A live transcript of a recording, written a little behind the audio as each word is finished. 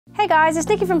Hey guys, it's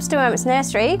Nikki from Stu Moments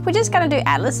Nursery. We're just going to do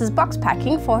Atlas's box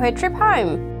packing for her trip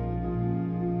home.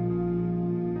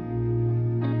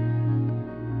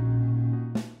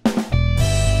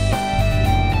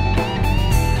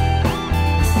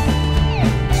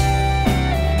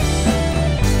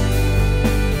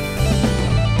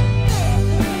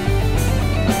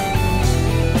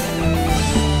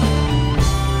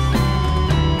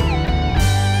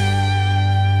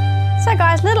 So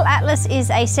guys, little Atlas is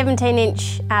a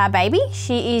 17-inch baby.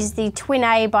 She is the Twin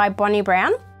A by Bonnie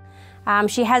Brown.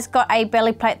 She has got a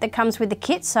belly plate that comes with the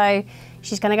kit, so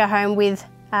she's going to go home with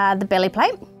the belly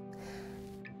plate.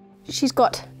 She's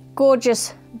got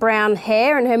gorgeous brown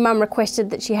hair, and her mum requested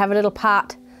that she have a little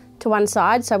part to one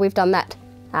side, so we've done that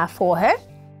for her.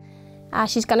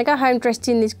 She's going to go home dressed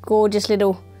in this gorgeous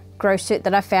little grow suit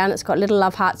that I found. It's got little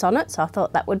love hearts on it, so I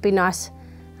thought that would be nice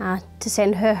to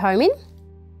send her home in.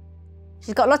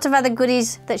 She's got lots of other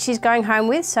goodies that she's going home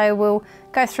with, so we'll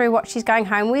go through what she's going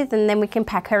home with and then we can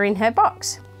pack her in her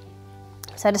box.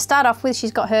 So to start off with, she's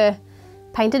got her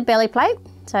painted belly plate,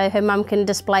 so her mum can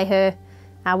display her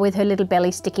with her little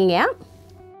belly sticking out.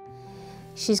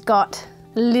 She's got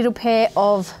a little pair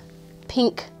of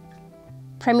pink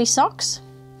preemie socks.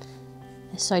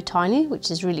 They're so tiny, which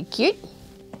is really cute.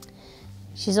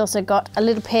 She's also got a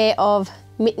little pair of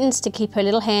mittens to keep her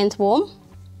little hands warm.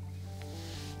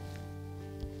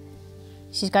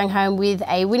 She's going home with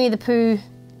a Winnie the Pooh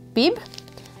bib,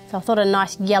 so I thought a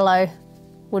nice yellow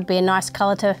would be a nice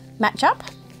colour to match up.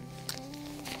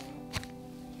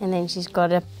 And then she's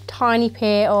got a tiny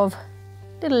pair of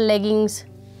little leggings,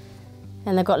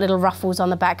 and they've got little ruffles on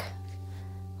the back,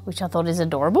 which I thought is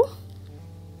adorable.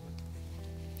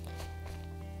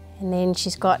 And then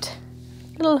she's got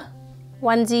a little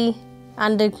onesie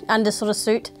under sort of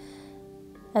suit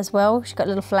as well. She's got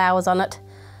little flowers on it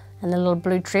and a little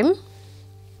blue trim.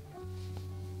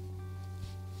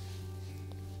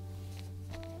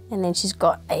 And then she's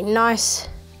got a nice,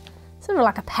 sort of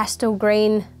like a pastel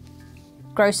green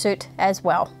grow suit as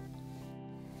well.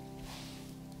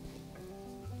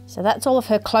 So that's all of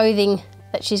her clothing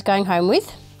that she's going home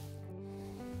with.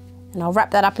 And I'll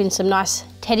wrap that up in some nice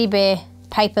teddy bear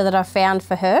paper that I found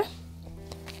for her.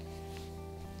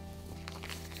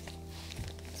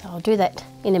 So I'll do that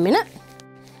in a minute.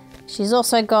 She's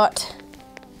also got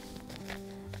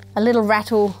a little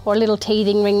rattle or a little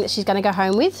teething ring that she's going to go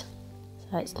home with.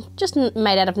 So it's just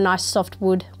made out of nice soft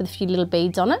wood with a few little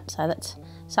beads on it, so that's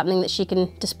something that she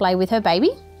can display with her baby.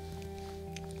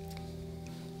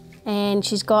 And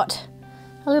she's got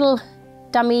a little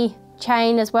dummy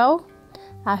chain as well.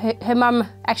 Her mum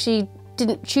actually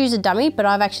didn't choose a dummy, but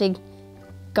I've actually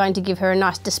going to give her a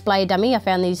nice display dummy. I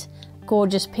found these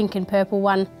gorgeous pink and purple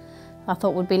one I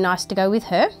thought would be nice to go with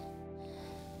her.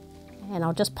 And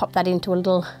I'll just pop that into a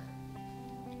little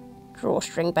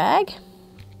drawstring bag.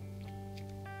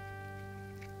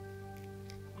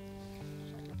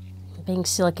 Being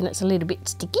silicone, it's a little bit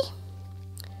sticky.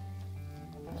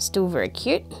 Still very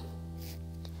cute. So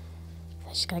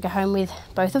she's going to go home with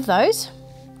both of those.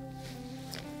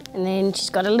 And then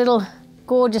she's got a little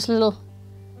gorgeous little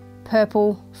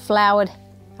purple flowered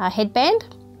headband.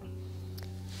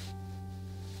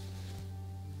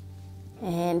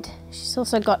 And she's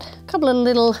also got a couple of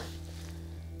little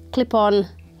clip-on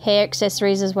hair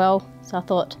accessories as well. So I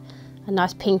thought a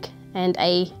nice pink and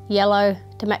a yellow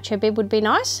to match her bib would be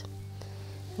nice.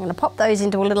 I'm going to pop those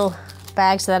into a little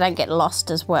bag so they don't get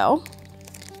lost as well,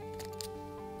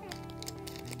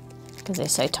 because they're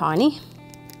so tiny.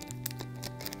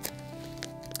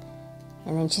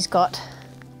 And then she's got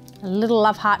a little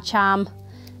love heart charm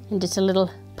and just a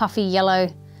little puffy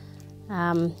yellow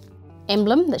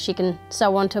emblem that she can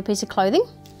sew onto a piece of clothing.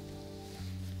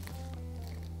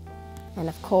 And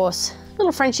of course, a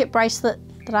little friendship bracelet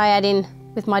that I add in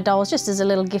with my dolls just as a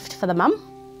little gift for the mum.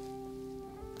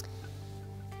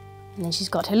 And then she's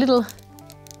got her little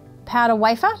powder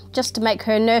wafer just to make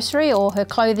her nursery or her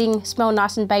clothing smell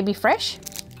nice and baby fresh.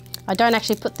 I don't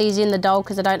actually put these in the doll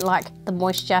because I don't like the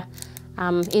moisture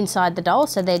inside the doll,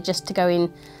 so they're just to go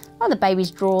in the baby's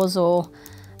drawers or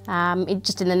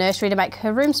just in the nursery to make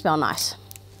her room smell nice.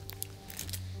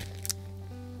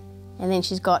 And then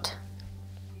she's got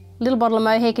a little bottle of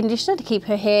mohair conditioner to keep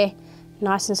her hair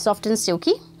nice and soft and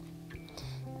silky.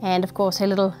 And of course her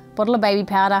little bottle of baby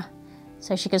powder,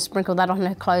 so she can sprinkle that on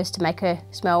her clothes to make her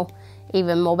smell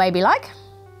even more baby-like.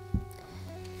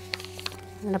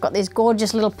 And I've got these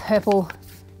gorgeous little purple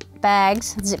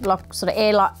bags, Ziploc sort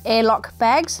of airlock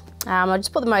bags. I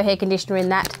just put the mohair conditioner in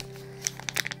that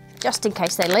just in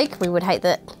case they leak. We would hate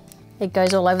that it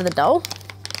goes all over the doll.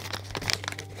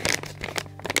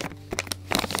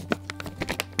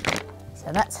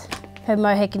 So that's her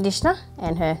mohair conditioner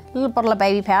and her little bottle of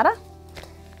baby powder.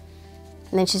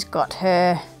 And then she's got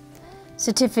her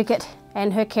certificate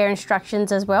and her care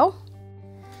instructions as well.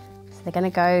 So they're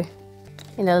going to go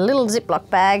in a little Ziploc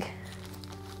bag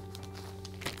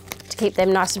to keep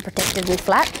them nice and protected and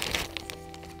flat.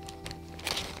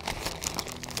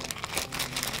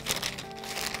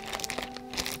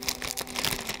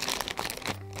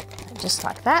 Just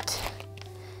like that.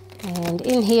 And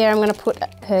in here I'm going to put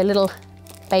her little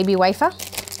baby wafer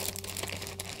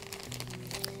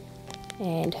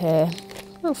and her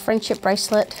little friendship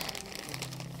bracelet.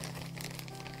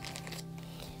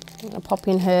 I'm going to pop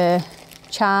in her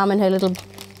charm and her little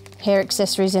hair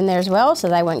accessories in there as well, so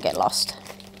they won't get lost.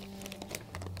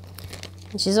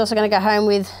 And she's also going to go home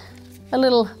with a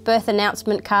little birth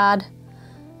announcement card.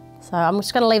 So I'm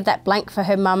just going to leave that blank for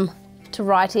her mum to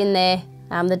write in there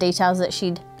the details that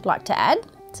she'd like to add.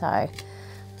 So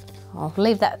I'll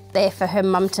leave that there for her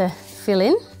mum to fill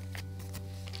in.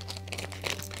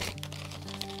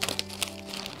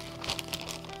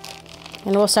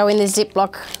 And also in the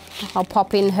Ziploc, I'll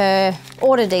pop in her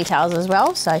order details as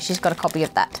well, so she's got a copy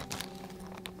of that.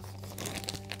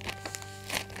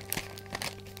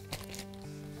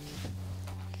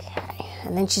 Okay,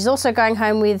 and then she's also going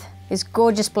home with this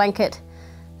gorgeous blanket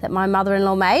that my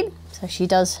mother-in-law made. So she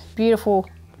does beautiful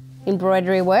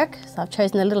embroidery work. So I've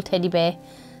chosen a little teddy bear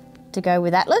to go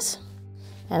with Atlas.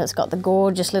 And it's got the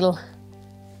gorgeous little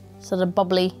sort of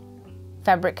bubbly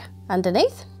fabric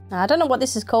underneath. Now, I don't know what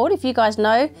this is called. If you guys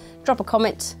know, drop a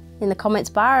comment in the comments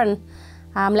bar and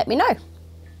let me know.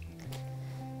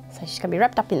 So she's going to be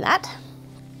wrapped up in that.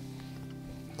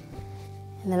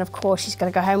 And then of course she's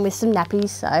going to go home with some nappies.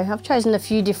 So I've chosen a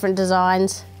few different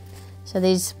designs. So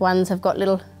these ones have got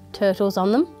little turtles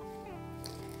on them.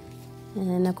 And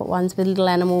then I've got ones with little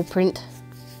animal print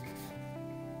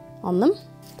on them.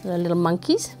 So they're little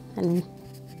monkeys and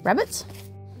rabbits.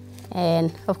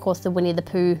 And of course the Winnie the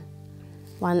Pooh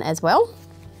one as well.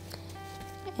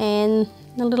 And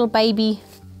a little baby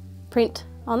print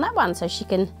on that one, so she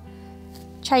can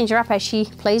change her up as she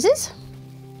pleases.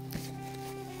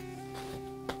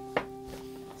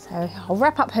 So I'll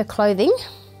wrap up her clothing.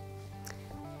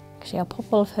 Actually, I'll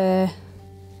pop all of her.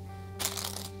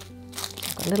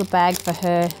 I've got a little bag for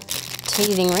her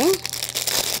teething ring.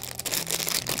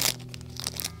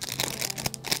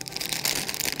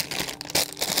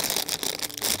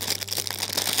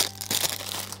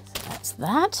 So that's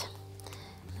that.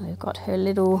 And we've got her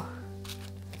little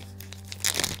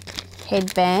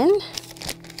headband.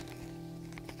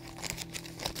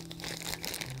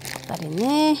 Put that in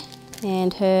there.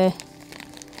 And her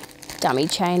dummy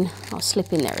chain I'll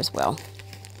slip in there as well.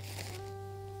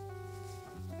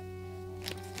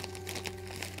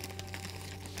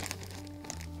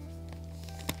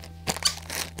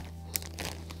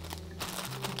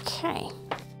 Okay,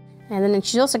 and then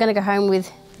she's also going to go home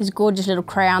with this gorgeous little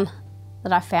crown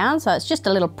that I found. So it's just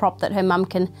a little prop that her mum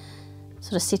can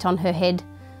sort of sit on her head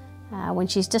when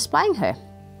she's displaying her.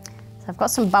 So I've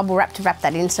got some bubble wrap to wrap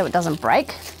that in so it doesn't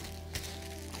break.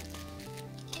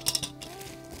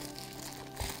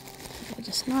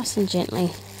 Just nice and gently.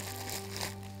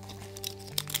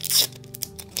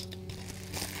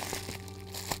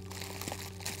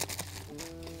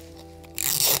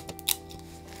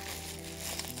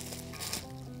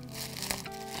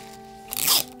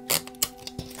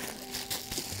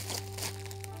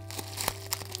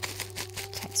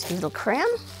 Okay, so a little crown.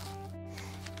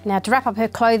 Now to wrap up her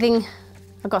clothing,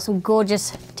 I've got some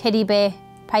gorgeous teddy bear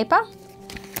paper.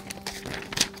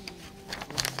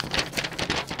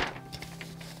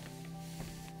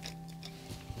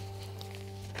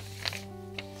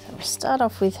 Start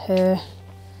off with her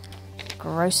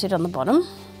grow suit on the bottom.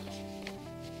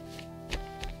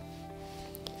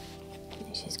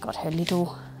 And she's got her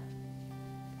little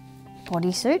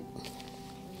bodysuit,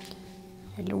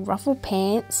 her little ruffled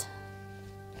pants,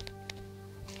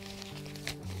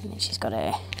 and then she's got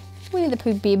her Winnie the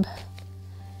Pooh bib,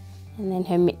 and then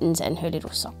her mittens and her little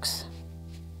socks,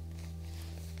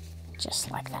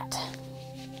 just like that.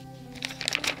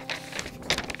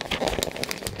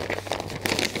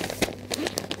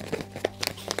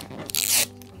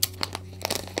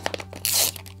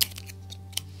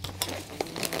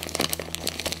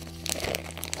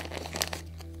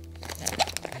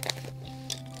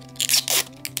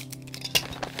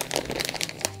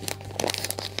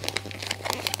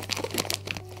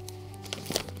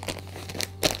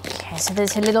 So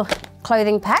there's her little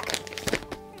clothing pack.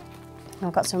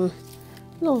 I've got some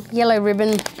little yellow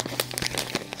ribbon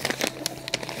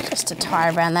just to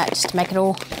tie around that, just to make it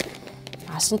all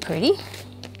nice and pretty.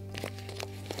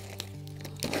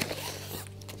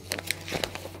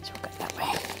 So we've got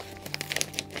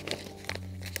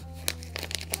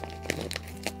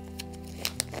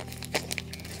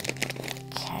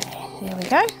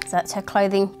go. So that's her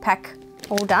clothing pack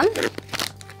all done.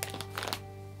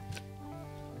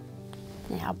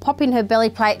 Now I'll pop in her belly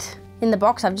plate in the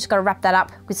box. I've just got to wrap that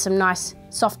up with some nice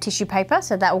soft tissue paper,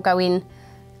 so that will go in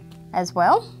as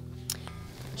well.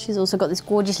 She's also got this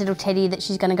gorgeous little teddy that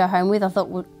she's going to go home with. I thought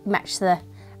would match the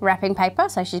wrapping paper,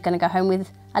 so she's going to go home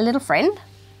with a little friend.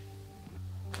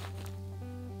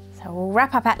 So we'll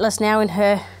wrap up Atlas now in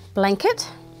her blanket.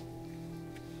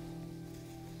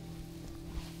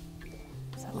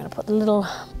 So I'm going to put the little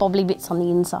bobbly bits on the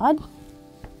inside.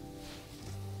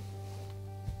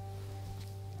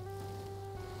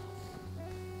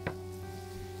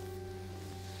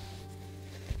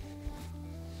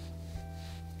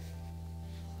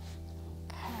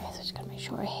 Just got to make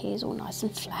sure her hair's all nice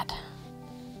and flat.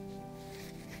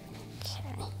 Okay.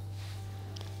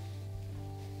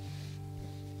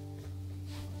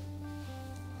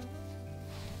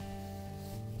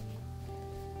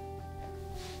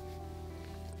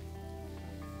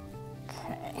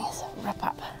 Okay, so wrap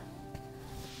up.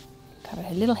 Cover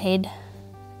her little head.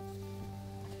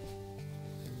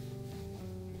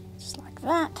 Just like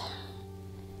that.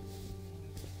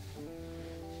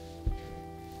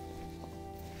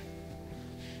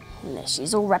 And there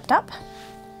she's all wrapped up.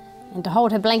 And to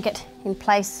hold her blanket in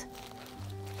place,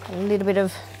 a little bit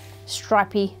of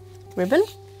stripy ribbon.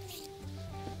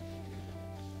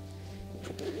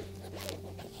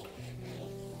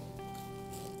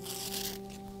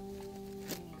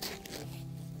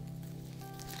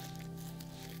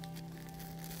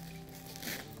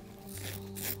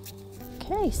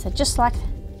 Okay, so just like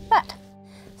that.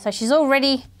 So she's all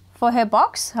ready for her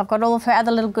box. I've got all of her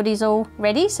other little goodies all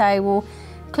ready, so we'll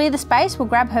clear the space, we'll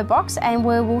grab her box and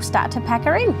we'll start to pack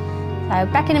her in. So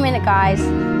back in a minute, guys.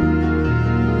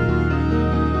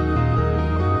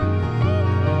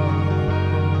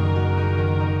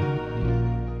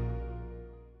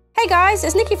 Hey guys,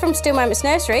 it's Nikki from Still Moments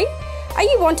Nursery. Are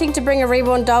you wanting to bring a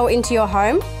Reborn doll into your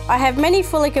home? I have many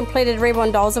fully completed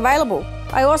Reborn dolls available.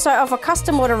 I also offer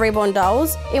custom order Reborn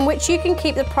dolls in which you can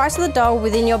keep the price of the doll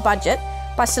within your budget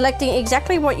by selecting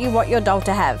exactly what you want your doll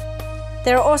to have.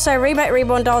 There are also rebate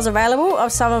Reborn dolls available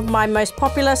of some of my most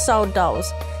popular sold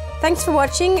dolls. Thanks for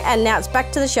watching, and now it's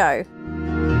back to the show.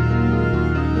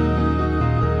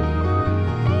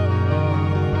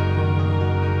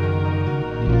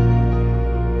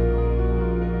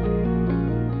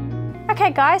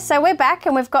 Okay guys, so we're back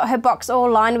and we've got her box all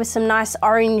lined with some nice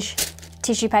orange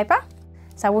tissue paper.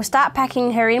 So we'll start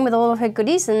packing her in with all of her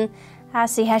goodies and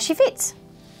see how she fits.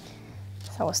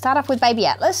 So we'll start off with baby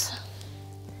Atlas.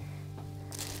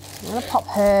 I'm going to pop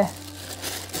her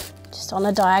just on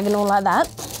a diagonal like that.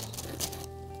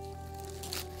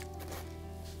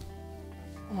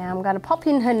 Now I'm going to pop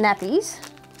in her nappies.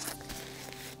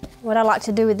 What I like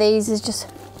to do with these is just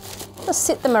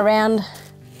sit them around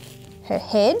her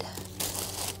head.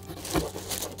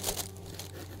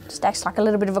 Just acts like a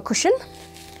little bit of a cushion.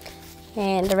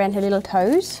 And around her little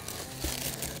toes.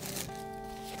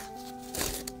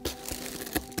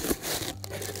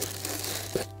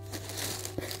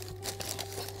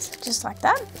 Just like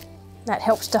that. That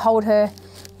helps to hold her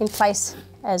in place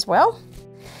as well.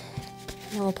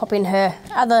 And we'll pop in her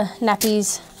other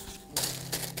nappies,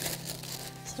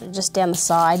 sort of just down the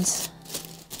sides,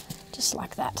 just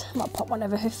like that. I might pop one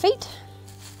over her feet.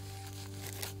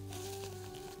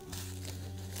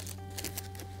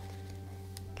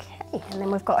 Okay, and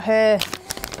then we've got her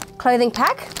clothing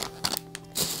pack.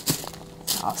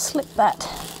 So I'll slip that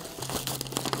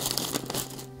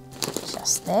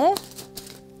just there.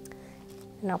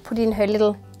 And I'll put in her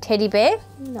little teddy bear,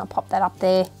 and I'll pop that up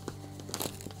there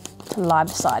to lie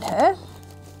beside her.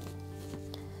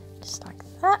 Just like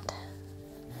that.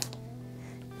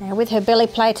 Now with her belly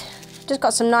plate, just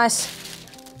got some nice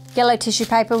yellow tissue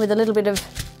paper with a little bit of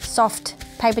soft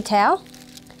paper towel.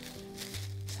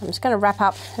 So I'm just going to wrap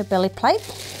up her belly plate.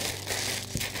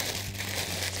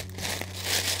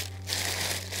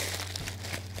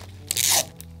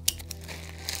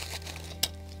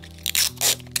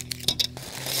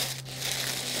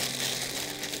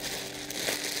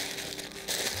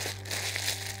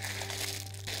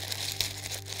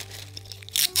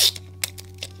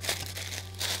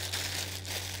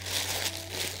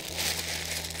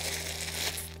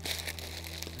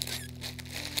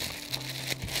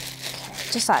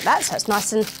 Just like that, so it's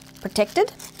nice and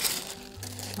protected.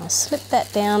 I'll slip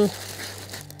that down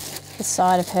the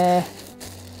side of her,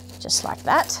 just like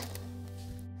that.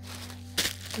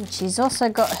 And she's also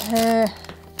got her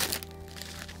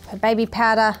baby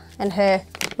powder and her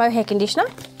mohair conditioner.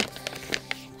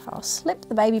 I'll slip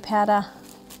the baby powder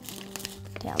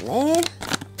down there,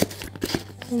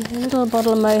 and her little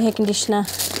bottle of mohair conditioner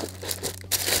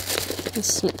and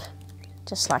slip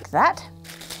just like that.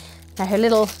 Now her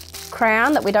little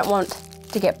crown that we don't want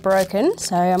to get broken,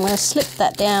 so I'm going to slip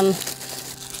that down,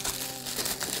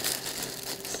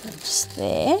 so just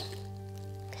there.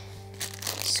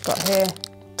 She's got her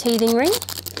teething ring.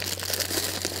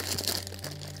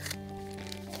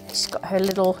 She's got her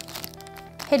little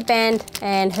headband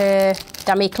and her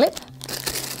dummy clip.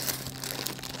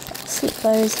 Slip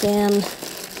those down.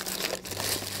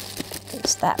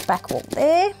 Just that back wall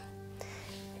there.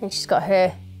 And she's got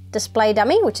her display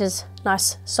dummy, which is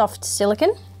nice soft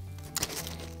silicone.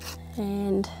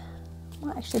 And I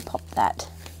might actually pop that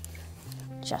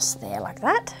just there like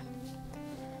that.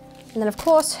 And then of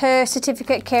course her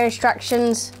certificate, care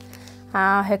instructions,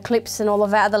 her clips and all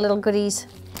of our other little goodies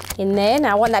in there.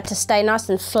 Now I want that to stay nice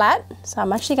and flat, so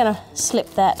I'm actually going to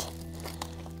slip that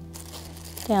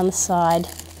down the side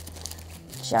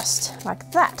just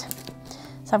like that.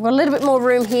 So I've got a little bit more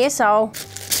room here, so I'll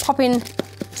pop in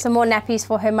some more nappies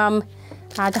for her mum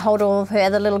to hold all of her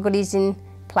other little goodies in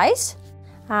place.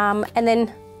 And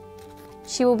then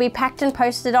she will be packed and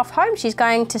posted off home. She's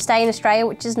going to stay in Australia,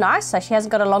 which is nice, so she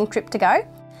hasn't got a long trip to go.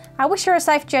 I wish her a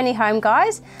safe journey home,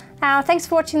 guys. Thanks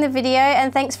for watching the video,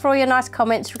 and thanks for all your nice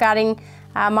comments regarding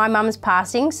my mum's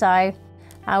passing. So it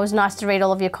was nice to read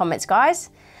all of your comments, guys.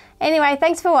 Anyway,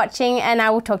 thanks for watching, and I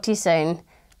will talk to you soon.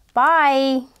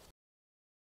 Bye.